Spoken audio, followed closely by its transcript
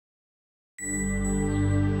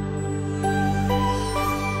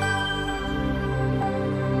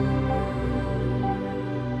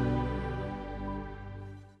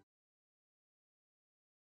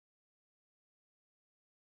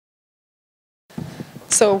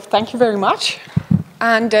So thank you very much.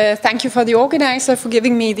 And thank you for the organizer for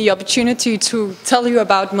giving me the opportunity to tell you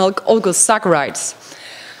about milk oligosaccharides.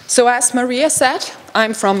 So as Maria said,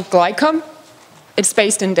 I'm from Glycom. It's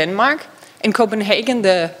based in Denmark. In Copenhagen,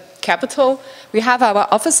 the capital, we have our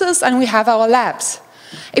offices and we have our labs.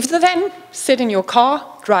 If you then sit in your car,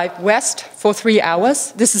 drive west for 3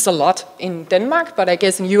 hours, this is a lot in Denmark, but I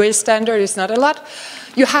guess in US standard it's not a lot,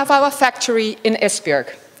 you have our factory in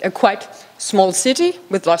Esbjerg, a quite small city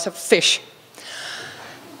with lots of fish.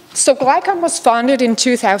 So Glycom was founded in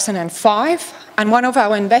 2005, and one of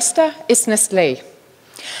our investors is Nestlé.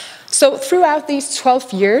 So throughout these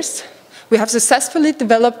 12 years, we have successfully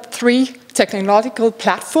developed 3 technological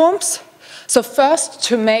platforms. So first,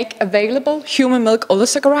 to make available human milk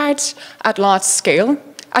oligosaccharides at large scale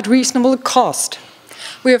at reasonable cost.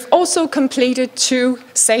 We have also completed 2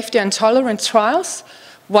 safety and tolerance trials,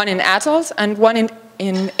 one in adults and one in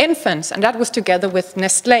infants, and that was together with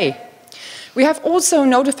Nestlé. We have also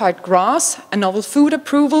notified GRAS, a novel food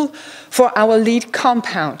approval, for our lead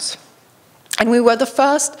compounds. And we were the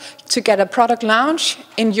first to get a product launch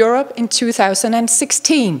in Europe in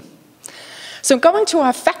 2016. So going to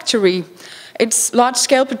our factory, its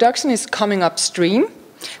large-scale production is coming upstream.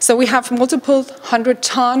 So we have multiple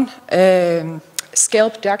 100-ton scale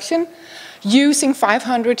production using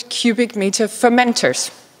 500 cubic meter fermenters.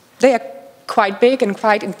 They are quite big and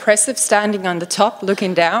quite impressive, standing on the top,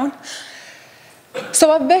 looking down.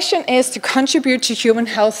 So our vision is to contribute to human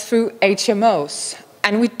health through HMOs.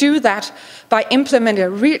 And we do that by implementing a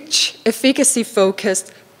rich,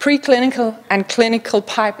 efficacy-focused preclinical and clinical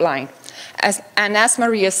pipeline. As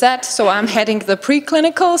Maria said, so I'm heading the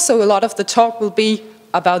preclinical, so a lot of the talk will be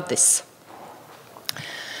about this.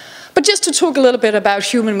 But just to talk a little bit about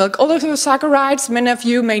human milk oligosaccharides, many of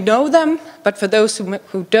you may know them, but for those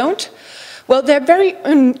who don't, well, they're very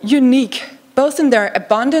unique, both in their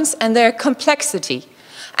abundance and their complexity.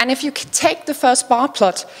 And if you take the first bar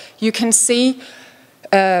plot, you can see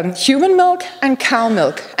human milk and cow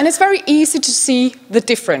milk. And it's very easy to see the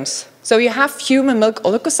difference. So you have human milk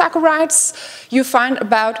oligosaccharides. You find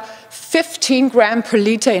about 15 grams per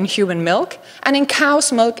liter in human milk. And in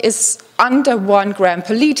cow's milk is under 1 gram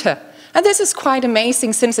per liter. And this is quite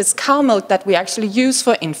amazing since it's cow milk that we actually use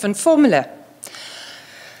for infant formula.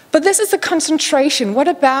 But this is the concentration. What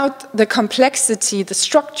about the complexity, the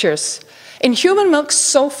structures? In human milk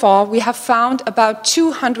so far, we have found about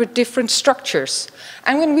 200 different structures.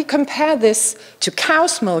 And when we compare this to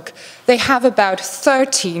cow's milk, they have about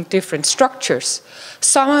 13 different structures.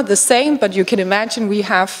 Some are the same, but you can imagine we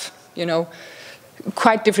have,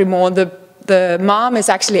 quite different more. The mom is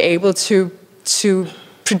actually able to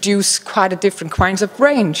produce quite a different kinds of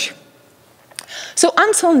range. So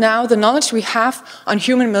until now, the knowledge we have on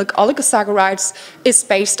human milk oligosaccharides is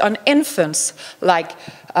based on infants, like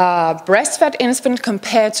breastfed infant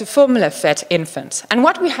compared to formula-fed infants. And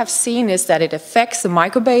what we have seen is that it affects the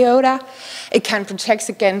microbiota, it can protect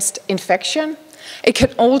against infection, it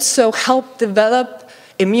can also help develop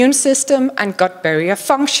immune system and gut barrier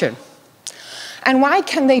function. And why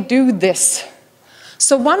can they do this?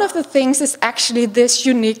 So one of the things is actually these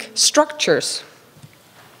unique structures.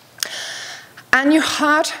 And you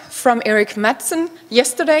heard from Erik Madsen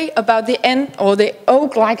yesterday about the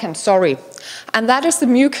O-glycan, and that is the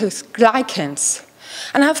mucus glycans.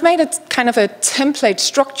 And I've made a kind of a template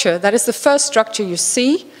structure. That is the first structure you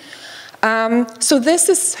see. So this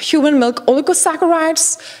is human milk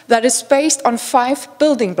oligosaccharides that is based on 5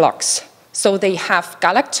 building blocks. So they have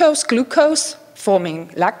galactose, glucose, forming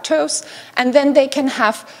lactose, and then they can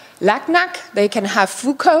have lacnac, they can have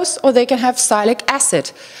fucose, or they can have sialic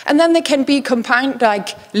acid. And then they can be combined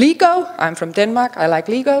like LIGO. I'm from Denmark, I like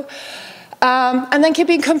LIGO. And then can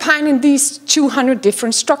be combined in these 200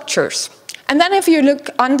 different structures. And then if you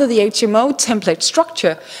look under the HMO template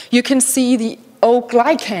structure, you can see the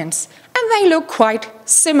O-glycans, and they look quite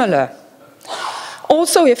similar.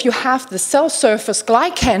 Also, if you have the cell surface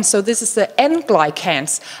glycans, so this is the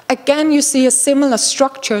N-glycans, again you see a similar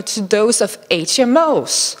structure to those of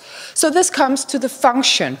HMOs. So this comes to the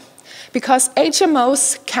function, because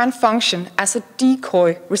HMOs can function as a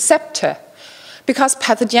decoy receptor, because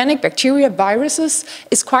pathogenic bacteria, viruses,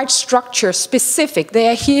 is quite structure specific. They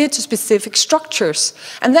adhere to specific structures.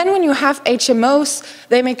 And then when you have HMOs,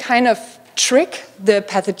 they may kind of trick the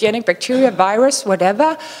pathogenic bacteria, virus,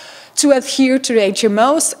 whatever, to adhere to the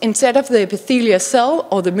HMOs instead of the epithelial cell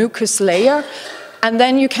or the mucus layer, and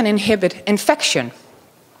then you can inhibit infection.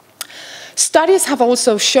 Studies have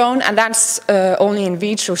also shown, and that's only in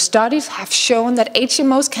vitro studies, have shown that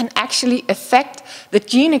HMOs can actually affect the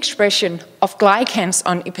gene expression of glycans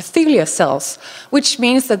on epithelial cells, which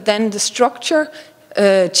means that then the structure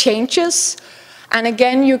changes. And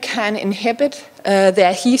again, you can inhibit the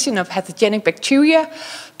adhesion of pathogenic bacteria,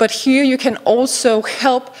 but here you can also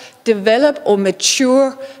help develop or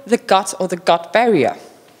mature the gut or the gut barrier.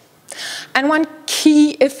 And one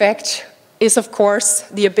key effect is, of course,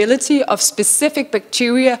 the ability of specific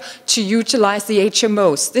bacteria to utilize the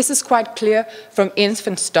HMOs. This is quite clear from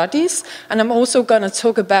infant studies, and I'm also going to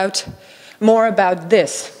talk more about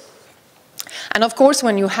this. And of course,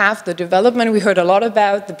 when you have the development, we heard a lot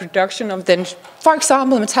about the production of, then, for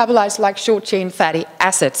example, metabolites like short-chain fatty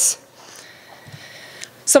acids.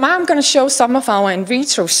 So now I'm going to show some of our in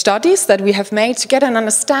vitro studies that we have made to get an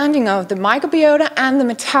understanding of the microbiota and the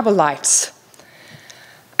metabolites.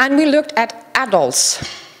 And we looked at adults,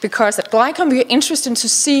 because at Glycom we are interested to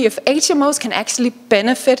see if HMOs can actually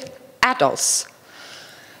benefit adults.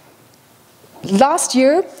 Last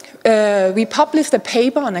year, we published a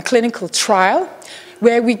paper on a clinical trial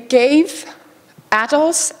where we gave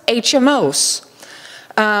adults HMOs.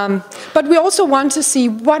 But we also want to see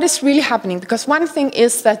what is really happening, because one thing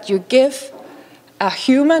is that you give a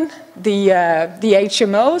human the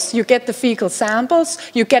HMOs, you get the fecal samples,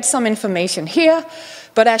 you get some information here,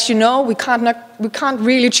 but as you know, we can't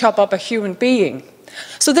really chop up a human being.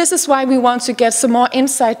 So this is why we want to get some more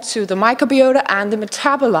insight to the microbiota and the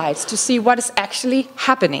metabolites to see what is actually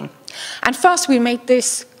happening. And first we made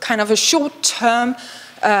this kind of a short-term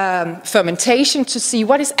fermentation to see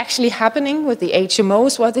what is actually happening with the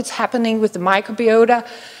HMOs, what is happening with the microbiota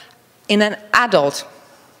in an adult,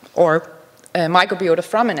 or microbiota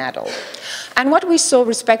from an adult. And what we saw with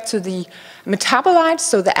respect to the metabolites,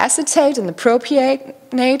 so the acetate and the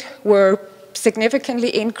propionate, were significantly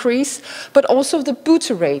increased, but also the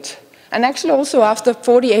butyrate. And actually also after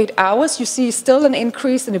 48 hours, you see still an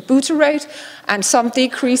increase in the butyrate and some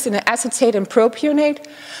decrease in the acetate and propionate,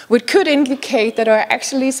 which could indicate that there are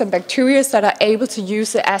actually some bacteria that are able to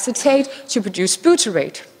use the acetate to produce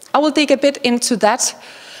butyrate. I will dig a bit into that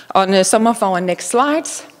on some of our next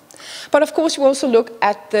slides. But of course, we also look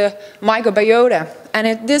at the microbiota. And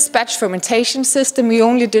in this batch fermentation system, we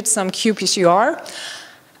only did some qPCR.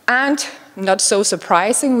 And not so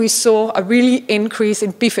surprising, we saw a really increase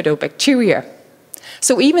in bifidobacteria.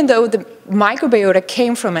 So even though the microbiota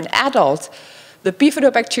came from an adult, the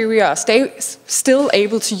bifidobacteria are still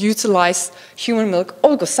able to utilize human milk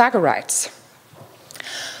oligosaccharides.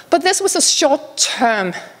 But this was a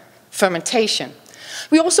short-term fermentation.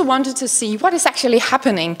 We also wanted to see what is actually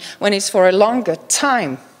happening when it's for a longer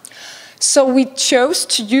time. So we chose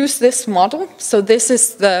to use this model. So this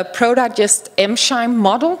is the Prodigest Enzyme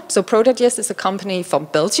model. So Prodigest is a company from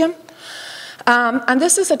Belgium. And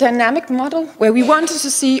this is a dynamic model where we wanted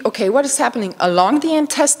to see, okay, what is happening along the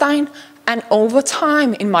intestine and over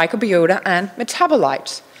time in microbiota and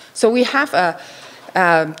metabolites. So we have a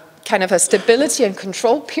kind of a stability and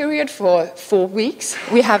control period for 4 weeks.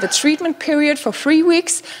 We have a treatment period for 3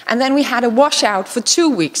 weeks, and then we had a washout for 2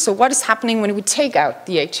 weeks. So what is happening when we take out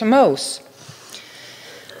the HMOs?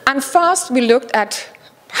 And first we looked at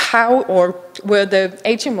how or were the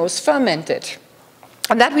HMOs fermented.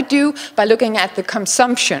 And that we do by looking at the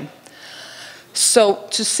consumption. So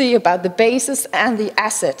to see about the bases and the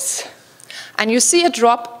acids. And you see a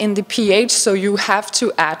drop in the pH, so you have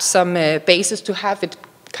to add some bases to have it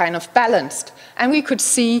kind of balanced. And we could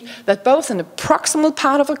see that both in the proximal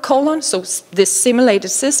part of the colon, so this simulated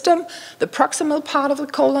system, the proximal part of the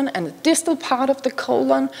colon and the distal part of the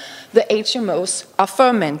colon, the HMOs are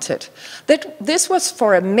fermented. This was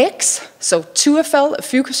for a mix, so 2FL, a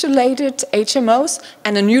fucosulated HMOs,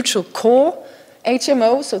 and a neutral core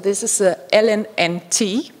HMO, so this is a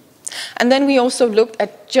LNNT. And then we also looked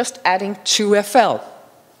at just adding 2FL.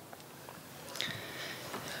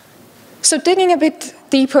 So digging a bit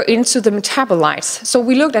deeper into the metabolites. So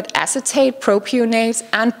we looked at acetate, propionate,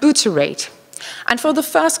 and butyrate. And for the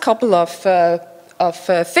first couple of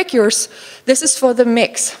figures, this is for the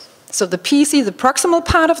mix. So the PC, the proximal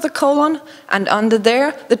part of the colon, and under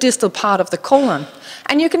there, the distal part of the colon.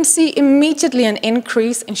 And you can see immediately an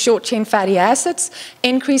increase in short-chain fatty acids,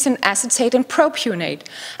 increase in acetate and propionate.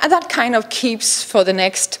 And that kind of keeps for the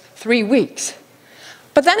next 3 weeks.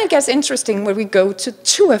 But then it gets interesting when we go to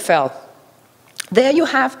 2FL. There you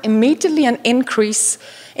have immediately an increase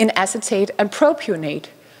in acetate and propionate.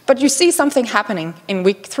 But you see something happening in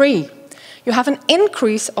week 3. You have an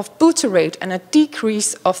increase of butyrate and a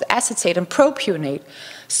decrease of acetate and propionate.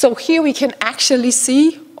 So here we can actually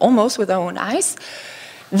see, almost with our own eyes,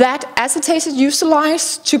 that acetate is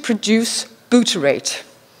utilized to produce butyrate.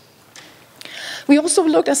 We also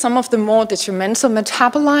looked at some of the more detrimental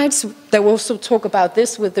metabolites. They will also talk about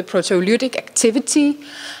this with the proteolytic activity.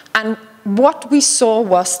 And what we saw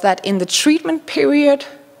was that in the treatment period,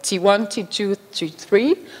 T1, T2,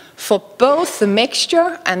 T3, for both the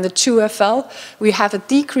mixture and the 2FL, we have a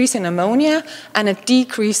decrease in ammonia and a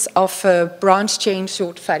decrease of branched-chain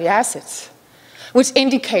short fatty acids, which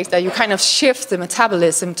indicates that you kind of shift the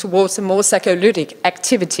metabolism towards a more saccharolytic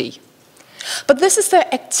activity. But this is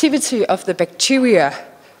the activity of the bacteria.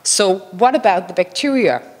 So what about the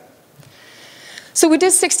bacteria? So we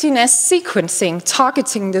did 16S sequencing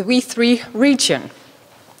targeting the V3 region.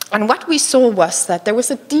 And what we saw was that there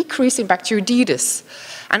was a decrease in Bacteroidetes.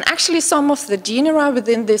 And actually some of the genera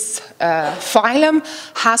within this phylum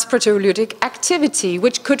has proteolytic activity,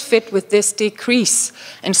 which could fit with this decrease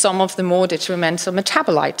in some of the more detrimental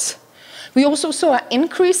metabolites. We also saw an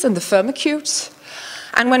increase in the firmicutes.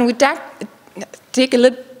 And when we dig a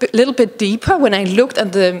little bit deeper, when I looked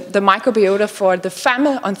at the microbiota for the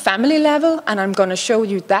family level, and I'm going to show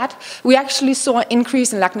you that, we actually saw an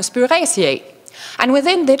increase in Lactospiraceae. And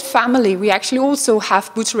within that family, we actually also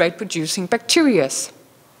have butyrate-producing bacteria.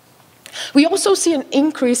 We also see an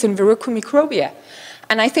increase in Verrucomicrobia.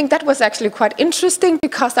 And I think that was actually quite interesting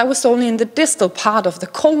because that was only in the distal part of the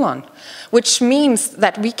colon, which means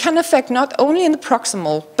that we can affect not only in the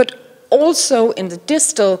proximal, but also in the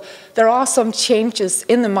distal, there are some changes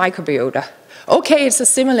in the microbiota. Okay, it's a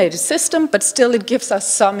simulated system, but still it gives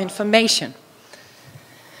us some information.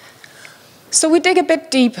 So we dig a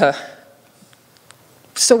bit deeper.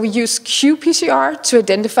 So we use qPCR to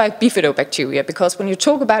identify bifidobacteria, because when you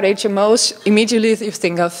talk about HMOs, immediately you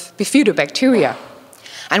think of bifidobacteria.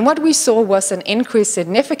 And what we saw was an increase,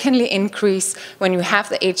 significantly increase, when you have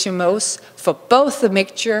the HMOs for both the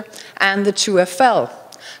mixture and the 2FL.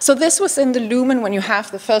 So this was in the lumen when you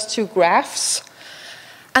have the first two graphs.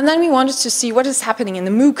 And then we wanted to see what is happening in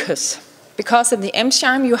the mucus, because in the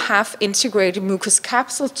enzyme you have integrated mucus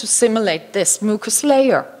capsules to simulate this mucus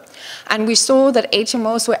layer. And we saw that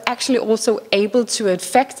HMOs were actually also able to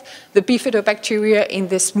infect the bifidobacteria in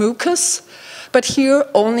this mucus, but here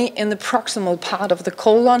only in the proximal part of the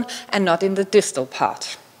colon and not in the distal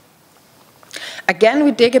part. Again,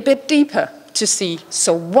 we dig a bit deeper to see,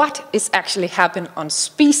 so what is actually happening on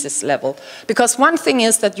species level? Because one thing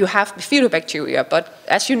is that you have bifidobacteria, but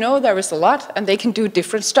as you know, there is a lot, and they can do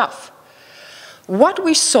different stuff. What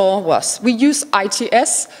we saw was, we use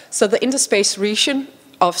ITS, so the interspace region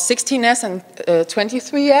of 16S and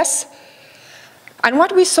 23S. And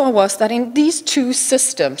what we saw was that in these two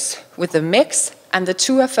systems, with the mix and the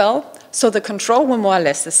 2FL, so the control were more or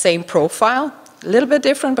less the same profile, a little bit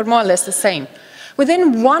different, but more or less the same.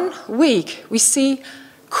 Within 1 week, we see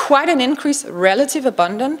quite an increase, relative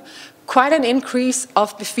abundant, quite an increase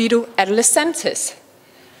of Bifido adolescentis.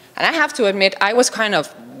 And I have to admit, I was kind of,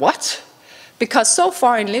 what? Because so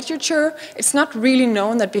far in literature, it's not really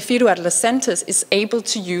known that Bifido adolescentis is able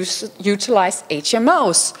to utilize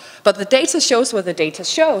HMOs. But the data shows what the data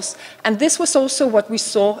shows. And this was also what we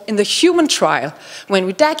saw in the human trial. When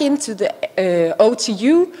we dug into the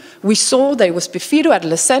OTU, we saw there was Bifido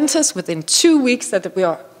adolescentis within 2 weeks that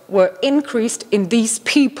were increased in these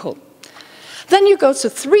people. Then you go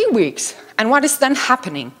to 3 weeks, and what is then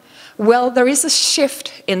happening? Well, there is a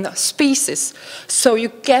shift in the species. So you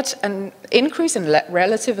get an increase in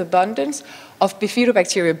relative abundance of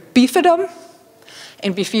Bifidobacterium bifidum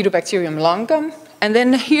and Bifidobacterium longum. And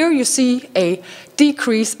then here you see a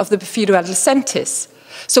decrease of the Bifido adolescentis.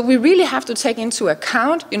 So we really have to take into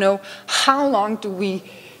account, how long do we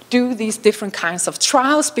do these different kinds of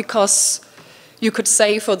trials? Because you could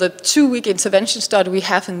say for the 2-week intervention study we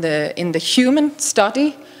have in the human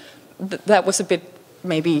study, that was a bit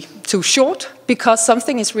maybe too short, because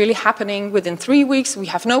something is really happening within 3 weeks. We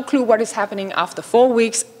have no clue what is happening after 4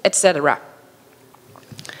 weeks, etc.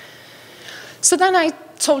 So then I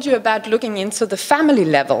told you about looking into the family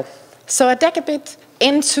level. So I dug a bit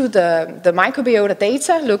into the microbiota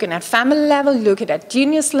data, looking at family level, looking at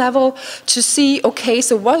genus level, to see, okay,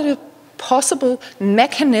 so what is a possible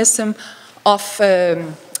mechanism of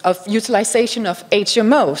utilization of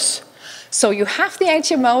HMOs? So you have the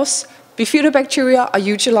HMOs. Bifidobacteria are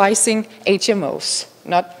utilizing HMOs.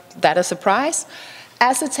 Not that a surprise.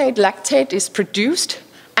 Acetate, lactate is produced.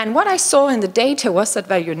 And what I saw in the data was that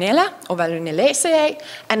Vallionella or Vallionelliaceae,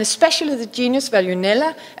 and especially the genus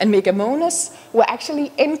Vallionella and Megamonas, were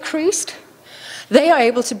actually increased. They are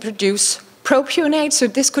able to produce propionate, so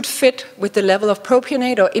this could fit with the level of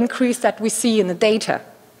propionate or increase that we see in the data.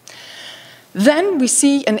 Then we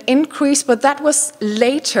see an increase, but that was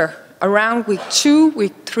later, around week 2,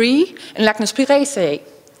 week 3, in Lactospiraceae.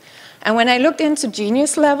 And when I looked into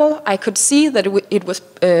genus level, I could see that it was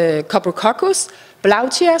Coprococcus,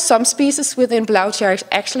 Blautia, some species within Blautia are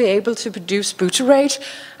actually able to produce butyrate,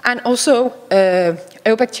 and also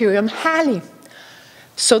Eubacterium Alie.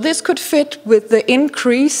 So this could fit with the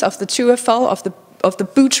increase of the 2FL of the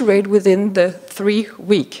butyrate within the 3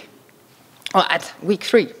 week, or at week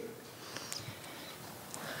 3.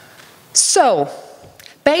 So,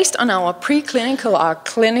 based on our preclinical or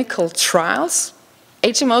clinical trials,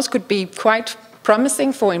 HMOs could be quite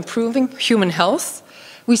promising for improving human health.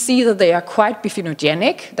 We see that they are quite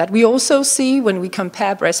biphenogenic, that we also see when we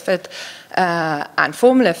compare breastfed and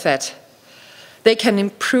formula fed. They can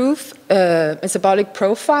improve metabolic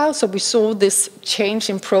profile, so we saw this change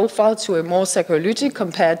in profile to a more saccharolytic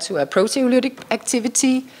compared to a proteolytic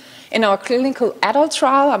activity. In our clinical adult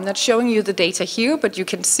trial, I'm not showing you the data here, but you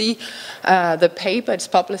can see the paper. It's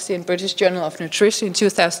published in British Journal of Nutrition in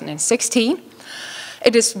 2016.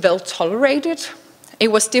 It is well tolerated.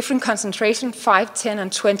 It was different concentration, 5, 10,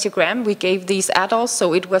 and 20 grams. We gave these adults,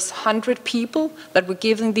 so it was 100 people that were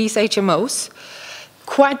given these HMOs.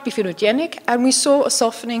 Quite biphenogenic, and we saw a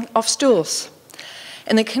softening of stools.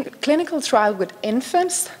 In the clinical trial with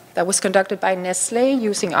infants that was conducted by Nestlé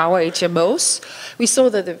using our HMOs, we saw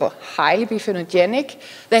that they were highly biphenogenic.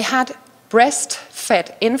 They had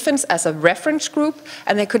breastfed infants as a reference group,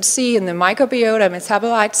 and they could see in the microbiota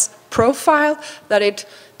metabolites profile that it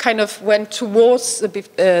kind of went towards the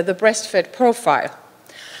breastfed profile.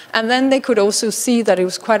 And then they could also see that it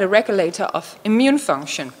was quite a regulator of immune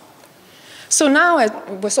function. So now it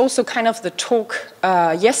was also kind of the talk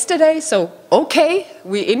yesterday. So, okay,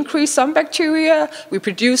 we increase some bacteria, we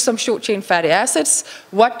produce some short-chain fatty acids.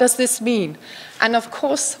 What does this mean? And of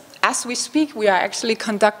course, as we speak, we are actually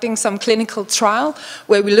conducting some clinical trial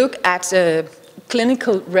where we look at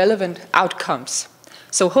clinical relevant outcomes.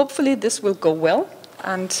 So hopefully this will go well.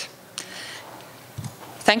 And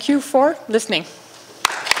thank you for listening.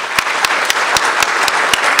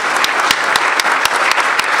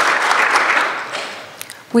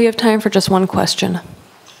 We have time for just one question.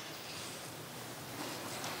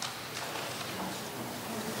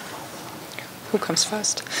 Who comes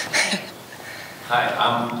first? Hi,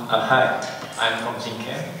 I'm from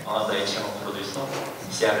Glycom, another HMO producer,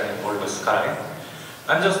 CRN oligosaccharides.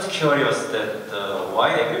 I'm just curious that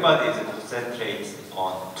why everybody is concentrated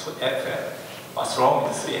on 2FL. What's wrong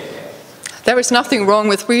with 3FL? There is nothing wrong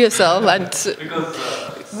with 3SL, and because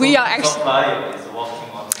we are actually supplier is working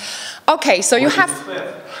on. Okay, so you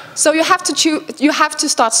have to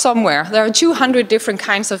start somewhere. There are 200 different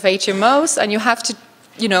kinds of HMOs, and you have to,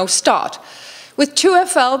 start. With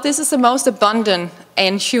 2FL, this is the most abundant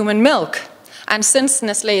in human milk. And since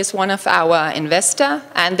Nestlé is one of our investors,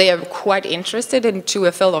 and they are quite interested in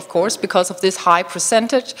 2FL, of course, because of this high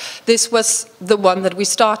percentage, this was the one that we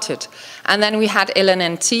started. And then we had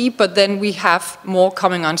LNNT, but then we have more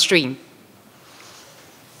coming on stream.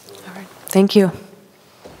 All right. Thank you.